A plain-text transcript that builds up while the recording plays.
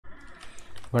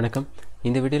வணக்கம்.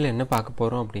 இந்த வீடியோவில் என்ன பார்க்க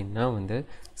போகிறோம் அப்படின்னா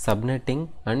சப்நெட்டிங்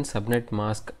அண்ட் சப்நெட்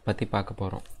மாஸ்க் பற்றி பார்க்க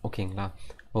போகிறோம். ஓகேங்களா?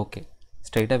 ஓகே,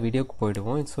 ஸ்ட்ரைட்டாக வீடியோக்கு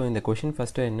போயிடுவோம். ஸோ இந்த கொஷின்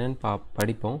ஃபஸ்ட்டு என்னன்னு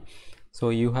படிப்போம்.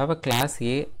 So you have a class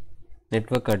A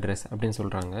network address அப்படின்னு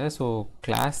சொல்கிறாங்க. So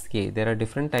class A there are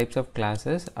different types of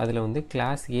classes. அதில்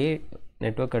கிளாஸ் ஏ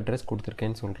நெட்வொர்க் அட்ரஸ்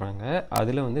கொடுத்துருக்கேன்னு சொல்கிறாங்க.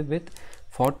 அதில் வித்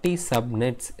 40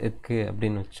 சப்நெட்ஸ் இருக்குது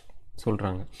அப்படின்னு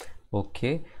சொல்கிறாங்க.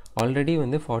 ஓகே, ஆல்ரெடி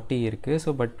 40 இருக்குது. So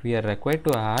but we are required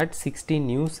to add 60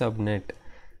 new subnet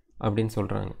அப்படின்னு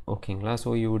சொல்கிறாங்க. ஓகேங்களா? So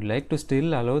you would like to still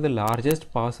allow the largest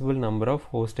possible number of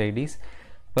host IDs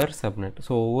per subnet.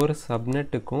 So ஒவ்வொரு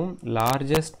சப்நெட்டுக்கும்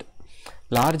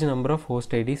large number of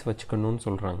host IDs வச்சுக்கணும்னு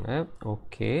சொல்கிறாங்க.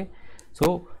 Okay, so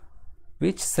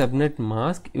which subnet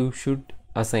mask you should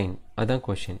assign, அதான்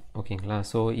question. ஓகேங்களா?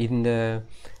 So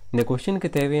இந்த கொஷினுக்கு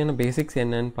தேவையான basics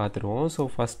என்னன்னு பார்த்துருவோம். ஸோ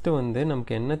ஃபஸ்ட்டு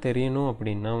நமக்கு என்ன தெரியணும்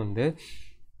அப்படின்னா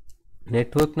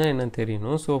நெட்வொர்க்னால் என்னென்னு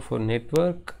தெரியணும். So for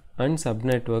network and sub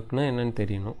நெட்வொர்க்னால் என்னென்னு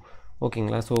தெரியணும்.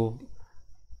 ஓகேங்களா? So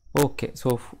okay, so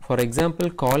for example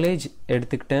college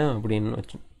எடுத்துக்கிட்டேன் அப்படின்னு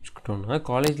வச்சுக்கிட்டோம்னா,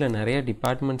 காலேஜில் நிறைய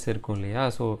டிபார்ட்மெண்ட்ஸ் இருக்கும் இல்லையா?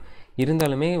 ஸோ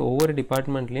இருந்தாலுமே ஒவ்வொரு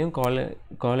டிபார்ட்மெண்ட்லேயும்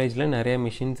காலேஜில் நிறைய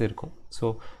மிஷின்ஸ் இருக்கும். ஸோ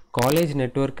காலேஜ்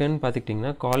நெட்வொர்க்குன்னு பார்த்துக்கிட்டிங்கன்னா,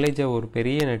 காலேஜை ஒரு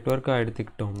பெரிய நெட்வொர்க்காக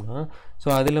எடுத்துக்கிட்டோம்னா, ஸோ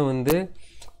அதில்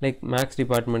லைக் மேக்ஸ்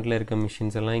டிபார்ட்மெண்ட்டில் இருக்க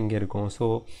மிஷின்ஸ் எல்லாம் இங்கே இருக்கும். ஸோ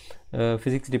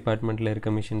ஃபிசிக்ஸ் டிபார்ட்மெண்ட்டில் இருக்க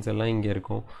மிஷின்ஸ் எல்லாம் இங்கே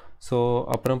இருக்கும். ஸோ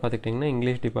அப்புறம் பார்த்துக்கிட்டிங்கன்னா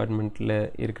இங்கிலீஷ் டிபார்ட்மெண்ட்டில்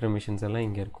இருக்கிற மிஷின்ஸ் எல்லாம்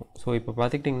இங்கே இருக்கும். ஸோ இப்போ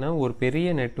பார்த்துக்கிட்டிங்கன்னா ஒரு பெரிய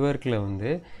நெட்வொர்க்கில்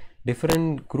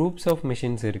டிஃப்ரெண்ட் குரூப்ஸ் ஆஃப்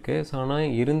மிஷின்ஸ் இருக்குது. ஸோ ஆனால்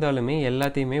இருந்தாலுமே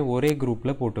எல்லாத்தையுமே ஒரே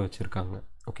குரூப்பில் போட்டு வச்சுருக்காங்க.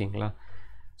 ஓகேங்களா?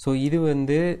 ஸோ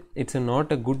இது it's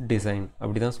not a good design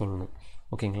அப்படி தான் சொல்லணும்.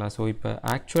 ஓகேங்களா? ஸோ இப்போ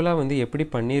ஆக்சுவலாக எப்படி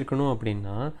பண்ணியிருக்கணும்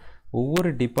அப்படின்னா, ஒவ்வொரு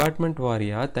டிபார்ட்மெண்ட்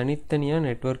வாரியாக தனித்தனியாக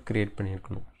நெட்வொர்க் க்ரியேட்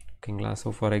பண்ணியிருக்கணும். ஓகேங்களா? So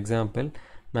for example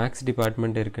maths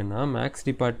department இருக்குன்னா, மேக்ஸ்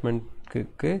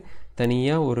டிபார்ட்மெண்ட்டுக்கு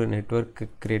தனியாக ஒரு நெட்வொர்க்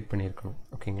க்ரியேட் பண்ணியிருக்கணும்.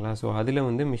 ஓகேங்களா? ஸோ அதில்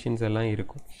மிஷின்ஸ் எல்லாம்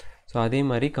இருக்கும். ஸோ அதே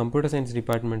மாதிரி கம்ப்யூட்டர் சயின்ஸ்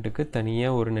டிபார்ட்மெண்ட்டுக்கு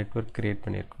தனியாக ஒரு நெட்வொர்க் க்ரியேட்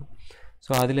பண்ணியிருக்கணும்.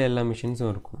 ஸோ அதில் எல்லா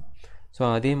மிஷின்ஸும் இருக்கும். ஸோ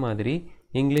அதே மாதிரி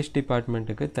இங்கிலீஷ்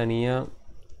டிபார்ட்மெண்ட்டுக்கு தனியாக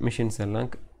மிஷின்ஸ் எல்லாம்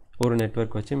ஒரு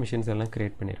நெட்வொர்க் வச்சு மிஷின்ஸ் எல்லாம்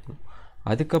க்ரியேட் பண்ணியிருக்கணும்.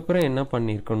 அதுக்கப்புறம் என்ன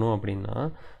பண்ணியிருக்கணும் அப்படின்னா,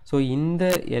 ஸோ இந்த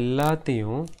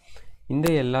எல்லாத்தையும்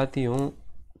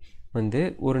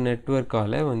ஒரு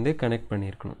நெட்வொர்க்கால் கனெக்ட்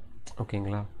பண்ணியிருக்கணும்.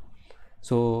 ஓகேங்களா?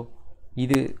 ஸோ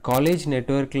இது காலேஜ்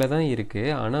நெட்வொர்க்கில் தான்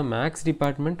இருக்குது. ஆனால் மேக்ஸ்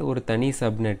டிபார்ட்மெண்ட் ஒரு தனி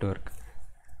sub network,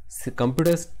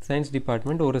 computer science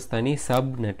department ஒரு தனி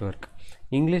சப் நெட்வொர்க்,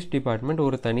 இங்கிலீஷ் டிபார்ட்மெண்ட்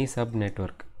ஒரு தனி சப்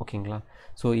நெட்வொர்க். ஓகேங்களா?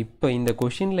 ஸோ இப்போ இந்த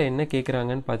கொஷினில் என்ன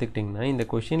கேட்குறாங்கன்னு பார்த்துக்கிட்டிங்கன்னா, இந்த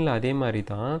கொஷினில் அதே மாதிரி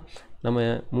தான் நம்ம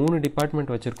 3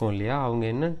 டிபார்ட்மெண்ட் வச்சுருக்கோம் இல்லையா? அவங்க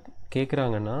என்ன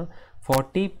கேட்குறாங்கன்னா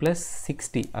 40 +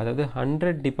 60, அதாவது 100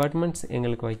 டிபார்ட்மெண்ட்ஸ்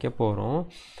எங்களுக்கு வைக்க போகிறோம்.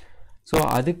 ஸோ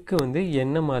அதுக்கு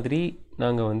என்ன மாதிரி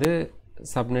நாங்கள்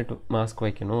சப்நெட் மாஸ்க்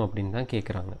வைக்கணும் அப்படின்னு தான்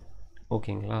கேட்குறாங்க.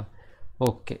 ஓகேங்களா?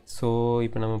 ஓகே, ஸோ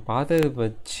இப்போ நம்ம பார்த்ததை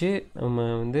வச்சு நம்ம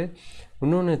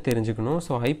இன்னொன்று தெரிஞ்சுக்கணும்.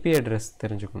 ஸோ ஐபி அட்ரஸ்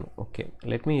தெரிஞ்சுக்கணும். Okay,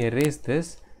 let me erase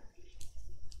this.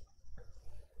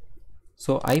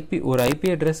 So ஒரு ஐபி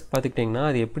அட்ரஸ் பார்த்துக்கிட்டிங்கன்னா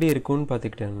அது எப்படி இருக்குன்னு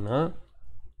பார்த்துக்கிட்டிங்கன்னா,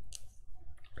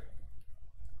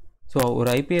 ஸோ ஒரு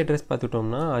ஐபி அட்ரஸ்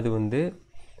பார்த்துக்கிட்டோம்னா அது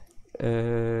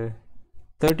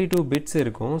 32 பிட்ஸ்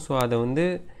இருக்கும். ஸோ அதை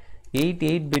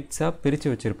 8 பிட்ஸாக பிரித்து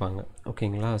வச்சுருப்பாங்க.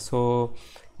 ஓகேங்களா? ஸோ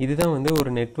இதுதான் ஒரு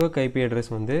நெட்வொர்க் ஐபி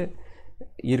அட்ரஸ்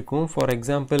இருக்கும். ஃபார்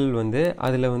எக்ஸாம்பிள்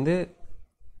அதில்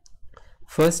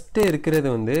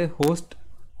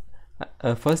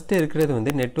ஃபஸ்ட்டு இருக்கிறது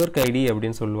நெட்வொர்க் ஐடி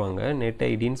அப்படின்னு சொல்லுவாங்க, நெட்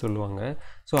ஐடின்னு சொல்லுவாங்க.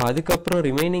 ஸோ அதுக்கப்புறம்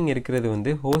ரிமைனிங் இருக்கிறது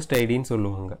ஹோஸ்ட் ஐடின்னு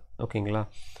சொல்லுவாங்க. ஓகேங்களா?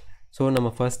 ஸோ நம்ம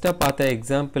ஃபஸ்ட்டாக பார்த்த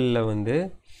எக்ஸாம்பிளில்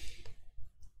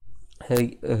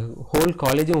ஹோல்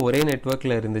காலேஜும் ஒரே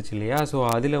நெட்வொர்க்கில் இருந்துச்சு இல்லையா? ஸோ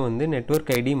அதில்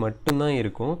நெட்வொர்க் ஐடி மட்டும்தான்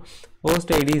இருக்கும்.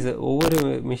 ஹோஸ்ட் ஐடிஸ் ஒவ்வொரு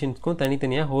மிஷின்ஸ்க்கும்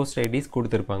தனித்தனியாக ஹோஸ்ட் ஐடிஸ்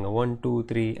கொடுத்துருப்பாங்க, 1 2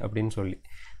 3 அப்படின்னு சொல்லி.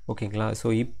 ஓகேங்களா? ஸோ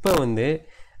இப்போ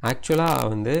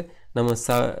ஆக்சுவலாக நம்ம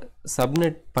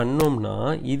சப்நெட் பண்ணோம்னா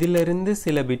இதிலிருந்து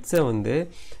சில பிட்ஸை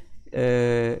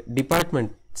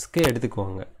டிபார்ட்மெண்ட்ஸ்க்கு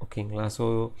எடுத்துக்குவாங்க. ஓகேங்களா? ஸோ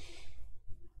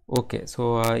ஓகே, ஸோ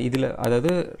இதில்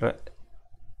அதாவது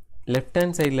லெஃப்ட்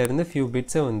ஹேண்ட் சைடில் இருந்து ஃபியூ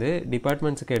பிட்ஸை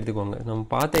டிபார்ட்மெண்ட்ஸுக்கு எடுத்துக்குவாங்க. நம்ம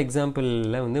பார்த்த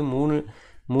எக்ஸாம்பிளில்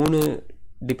மூணு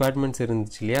டிபார்ட்மெண்ட்ஸ்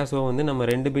இருந்துச்சு இல்லையா? ஸோ நம்ம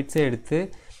 2 பிட்ஸை எடுத்து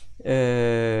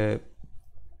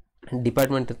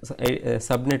டிபார்ட்மெண்ட்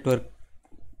சப் நெட்வொர்க்கு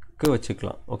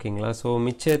வச்சுக்கலாம். ஓகேங்களா? ஸோ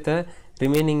மிச்சத்தை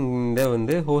ரிமைனிங்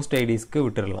ஹோஸ்ட் ஐடிஸ்க்கு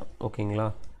விட்டுடலாம். ஓகேங்களா?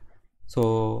 ஸோ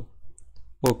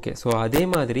ஓகே, ஸோ அதே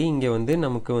மாதிரி இங்கே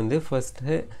நமக்கு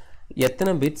ஃபஸ்ட்டு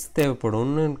எத்தனை பிட்ஸ்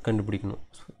தேவைப்படும்னு கண்டுபிடிக்கணும்.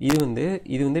 இது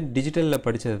டிஜிட்டலில்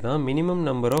படித்தது தான். Minimum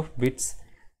number of bits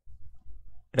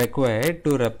required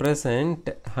to represent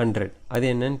 100 அது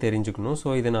என்னன்னு தெரிஞ்சுக்கணும். ஸோ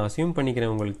இதை நான் அசியூம்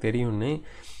பண்ணிக்கிறேன் உங்களுக்கு தெரியும்னு.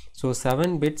 So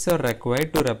 7 bits are required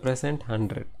to represent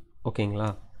 100. ஓகேங்களா?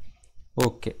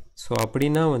 ஓகே. ஸோ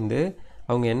அப்படின்னா வந்து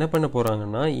அவங்க என்ன பண்ண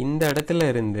போகிறாங்கன்னா இந்த இடத்துல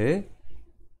இருந்து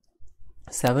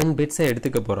 7 பிட்ஸை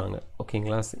எடுத்துக்க போகிறாங்க.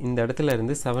 ஓகேங்களா? இந்த இடத்துல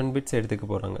இருந்து 7 பிட்ஸ் எடுத்துக்க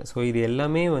போகிறாங்க. ஸோ இது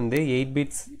எல்லாமே வந்து 8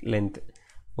 பிட்ஸ் லென்த்.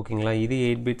 ஓகேங்களா? இது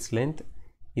 8 பிட்ஸ் லென்த்,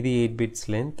 இது 8 பிட்ஸ்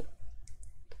லென்த்,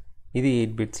 இது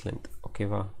 8 பிட்ஸ் லென்த்.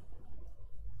 ஓகேவா?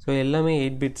 ஸோ எல்லாமே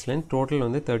 8 பிட்ஸ் லென்த், டோட்டல்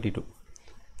வந்து 32.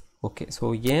 ஓகே. ஸோ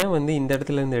ஏன் வந்து இந்த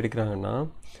இடத்துல இருந்து எடுக்கிறாங்கன்னா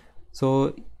ஸோ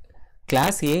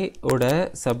கிளாஸ் ஏ ஓட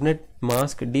subnet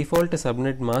mask default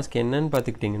subnet mask என்னன்னு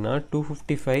பார்த்துக்கிட்டிங்கன்னா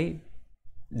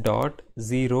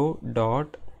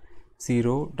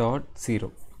 255.0.0.0.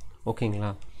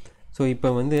 ஓகேங்களா? ஸோ இப்போ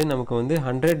வந்து நமக்கு வந்து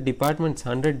 100 டிபார்ட்மெண்ட்ஸ்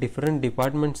 100 டிஃப்ரெண்ட்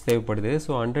டிபார்ட்மெண்ட்ஸ் தேவைப்படுது.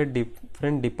 ஸோ 100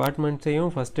 டிஃப்ரெண்ட்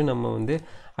டிபார்ட்மெண்ட்ஸையும் ஃபஸ்ட்டு நம்ம வந்து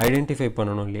ஐடென்டிஃபை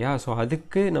பண்ணணும் இல்லையா? ஸோ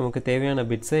அதுக்கு நமக்கு தேவையான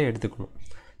பிட்ஸை எடுத்துக்கணும்.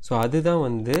 ஸோ அதுதான்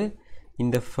வந்து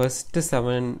இந்த ஃபஸ்ட்டு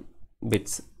 7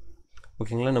 பிட்ஸ்.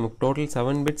 ஓகேங்களா? நமக்கு டோட்டல்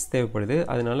 7 பிட்ஸ் தேவைப்படுது.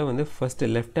 அதனால வந்து ஃபஸ்ட்டு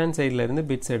லெஃப்ட் ஹேண்ட் சைட்லேருந்து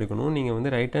பிட்ஸ் எடுக்கணும். நீங்கள் வந்து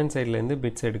ரைட் ஹேண்ட் சைட்லேருந்து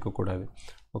பிட்ஸ் எடுக்கக்கூடாது.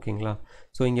 ஓகேங்களா?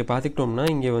 ஸோ இங்கே பார்த்துக்கிட்டோம்னா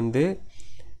இங்கே வந்து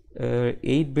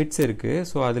 8 பிட்ஸ் இருக்குது.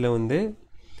 ஸோ அதில் வந்து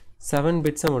 7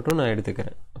 பிட்ஸை மட்டும் நான்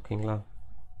எடுத்துக்கிறேன். ஓகேங்களா?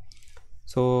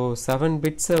 ஸோ 7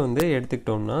 பிட்ஸை வந்து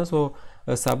எடுத்துக்கிட்டோம்னா ஸோ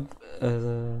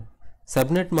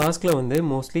சப்நெட் மாஸ்கில் வந்து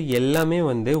மோஸ்ட்லி எல்லாமே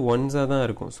வந்து ஒன்ஸாக தான்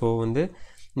இருக்கும். ஸோ வந்து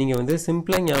நீங்கள் வந்து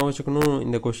சிம்பிளாக ஞாபகம் வச்சுக்கணும்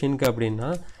இந்த கொஷினுக்கு அப்படின்னா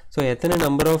ஸோ எத்தனை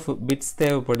நம்பர் ஆஃப் பிட்ஸ்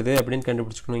தேவைப்படுது அப்படின்னு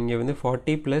கண்டுபிடிச்சிக்கணும். இங்கே வந்து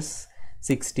 40 +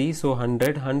 60 ஸோ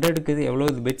 100க்கு எவ்வளோ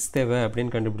பிட்ஸ் தேவை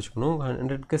அப்படின்னு கண்டுபிடிச்சிக்கணும்.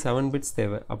 100க்கு 7 பிட்ஸ்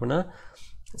தேவை. அப்படின்னா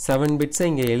 7 பிட்ஸை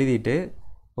இங்கே எழுதிட்டு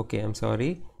ஓகே ஐம் சாரி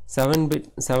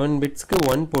 7 பிட்ஸ்க்கு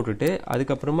 1 போட்டுட்டு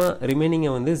அதுக்கப்புறமா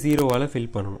ரிமைனிங்கை வந்து 0வால்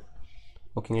ஃபில் பண்ணணும்.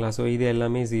 ஓகேங்களா? ஸோ இது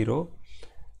எல்லாமே 0.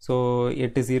 ஸோ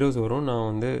 8 zeros வரும். நான்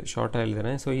வந்து ஷார்ட்டாக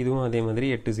எழுதுகிறேன். ஸோ இதுவும் அதே மாதிரி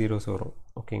 8 zeros வரும்.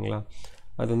 ஓகேங்களா?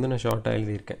 அது வந்து நான் ஷார்ட்டாக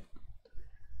எழுதியிருக்கேன்.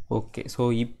 ஓகே. ஸோ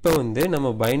இப்போ வந்து நம்ம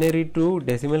பைனரி டு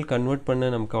டெசிமல் கன்வெர்ட் பண்ண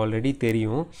நமக்கு ஆல்ரெடி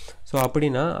தெரியும். ஸோ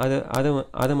அப்படின்னா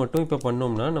அதை மட்டும் இப்போ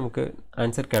பண்ணோம்னா நமக்கு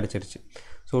ஆன்சர் கிடச்சிருச்சு.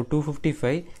 So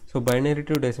 255 so binary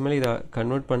to decimal இதை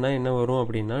கன்வெர்ட் பண்ணால் என்ன வரும்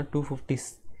அப்படின்னா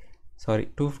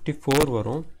 254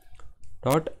 வரும்.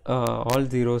 டாட் ஆல்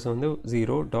ஜீரோஸ் வந்து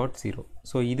 0.0.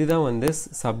 ஸோ இதுதான் வந்து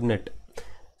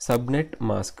சப்நெட்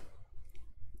மாஸ்க்.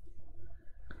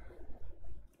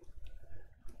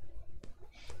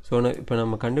 ஸோ இப்போ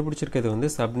நம்ம கண்டுபிடிச்சிருக்கிறது வந்து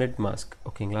சப்நெட் மாஸ்க்.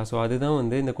 ஓகேங்களா? ஸோ அதுதான்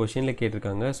வந்து இந்த கொஷினில்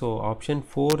கேட்டிருக்காங்க. ஸோ ஆப்ஷன்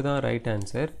 4 தான் ரைட்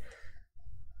ஆன்சர்.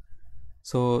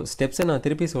 ஸோ ஸ்டெப்ஸை நான்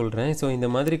திருப்பி சொல்கிறேன். ஸோ இந்த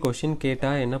மாதிரி கொஷின்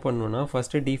கேட்டால் என்ன பண்ணணுன்னா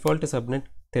ஃபஸ்ட்டு டிஃபால்ட் சப்நெட்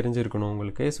தெரிஞ்சிருக்கணும்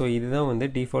உங்களுக்கு. ஸோ இதுதான் வந்து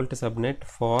default subnet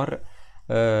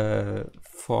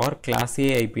for class A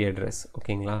IP address.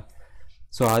 ஓகேங்களா?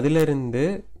 ஸோ அதிலிருந்து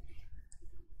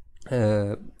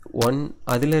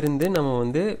நம்ம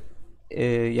வந்து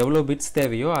எவ்வளோ பிட்ஸ்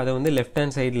தேவையோ அதை வந்து லெஃப்ட்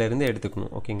ஹேண்ட் சைட்லேருந்து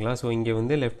எடுத்துக்கணும். ஓகேங்களா? ஸோ இங்கே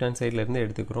வந்து லெஃப்ட் ஹேண்ட் சைட்லேருந்து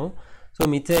எடுத்துக்கிறோம். ஸோ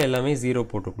மிச்சம் எல்லாமே 0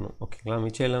 போட்டுக்கணும். ஓகேங்களா?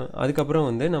 மிச்சம் எல்லாம் அதுக்கப்புறம்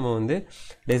வந்து நம்ம வந்து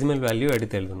டெசிமல் வேல்யூ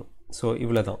எடுத்து எழுதணும். ஸோ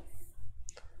இவ்வளோ தான்.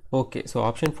 Okay. So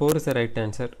option 4 is the right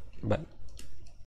answer. By.